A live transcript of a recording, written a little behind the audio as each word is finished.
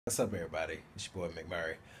What's up, everybody? It's your boy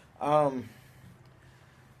McMurray. Um,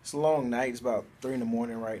 it's a long night. It's about 3 in the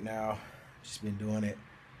morning right now. Just been doing it,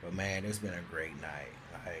 but man, it's been a great night.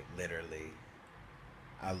 Like literally,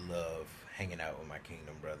 I love hanging out with my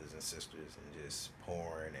Kingdom brothers and sisters and just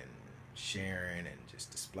pouring and sharing and just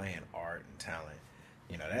displaying art and talent.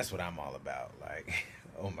 That's what I'm all about. Like,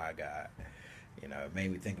 oh my God, it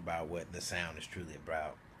made me think about what the sound is truly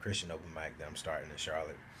about. Christian open mic that I'm starting in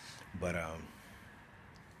Charlotte, but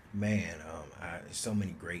man, so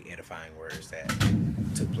many great edifying words that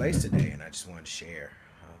took place today, and I just wanted to share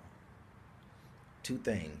two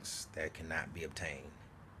things that cannot be obtained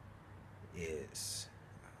is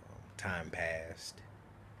time past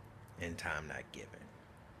and time not given.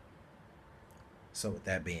 So, with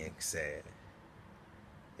that being said,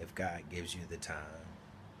 if God gives you the time,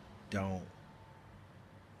 don't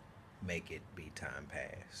make it be time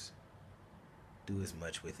past. Do as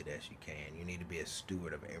much with it as you can. You need to be a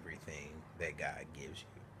steward of everything that God gives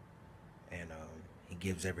you, and He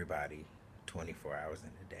gives everybody 24 hours in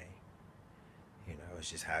a day. It's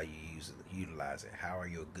just how you utilize it. How are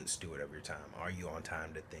you a good steward of your time? Are you on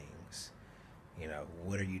time to things?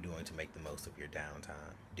 What are you doing to make the most of your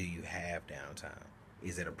downtime? Do you have downtime?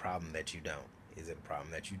 Is it a problem that you don't? Is it a problem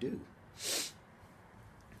that you do?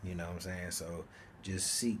 You know what I'm saying? So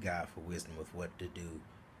just seek God for wisdom with what to do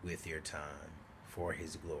with your time for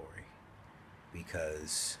His glory.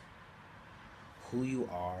 Because who you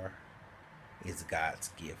are is God's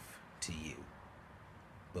gift to you.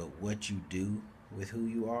 But what you do with who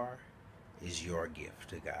you are is your gift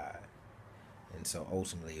to God. And so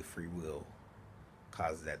ultimately, free will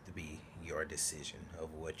causes that to be your decision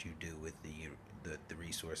of what you do with the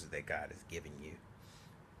resources that God has given you.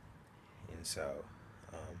 And so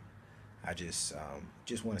um, I just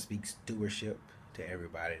want to speak stewardship to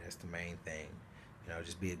everybody. That's the main thing.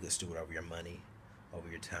 Just be a good steward over your money, over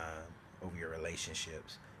your time, over your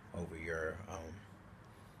relationships, over your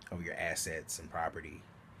assets and property.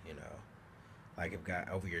 You know, like if God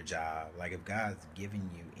over your job, like if God's giving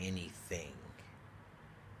you anything,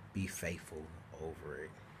 be faithful over it.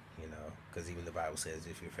 Because even the Bible says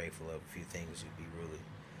if you're faithful over a few things, you'll be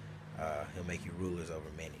ruling. He'll make you rulers over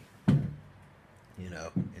many.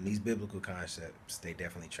 And these biblical concepts, they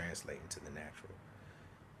definitely translate into the natural.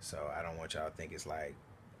 So I don't want y'all to think it's like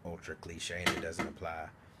ultra cliche and it doesn't apply.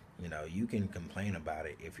 You can complain about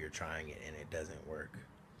it if you're trying it and it doesn't work.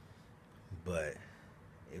 But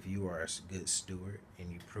if you are a good steward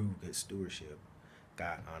and you prove good stewardship,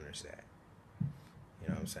 God honors that. You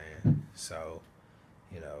know what I'm saying? So,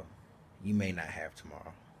 you know, you may not have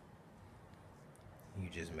tomorrow. You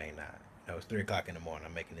just may not. It's 3 o'clock in the morning.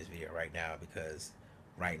 I'm making this video right now because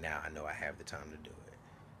right now I know I have the time to do it.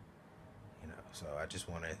 So I just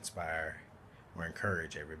want to inspire or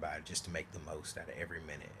encourage everybody just to make the most out of every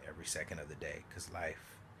minute, every second of the day, because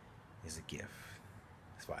life is a gift.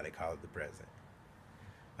 That's why they call it the present.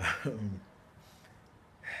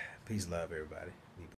 Peace, love, everybody.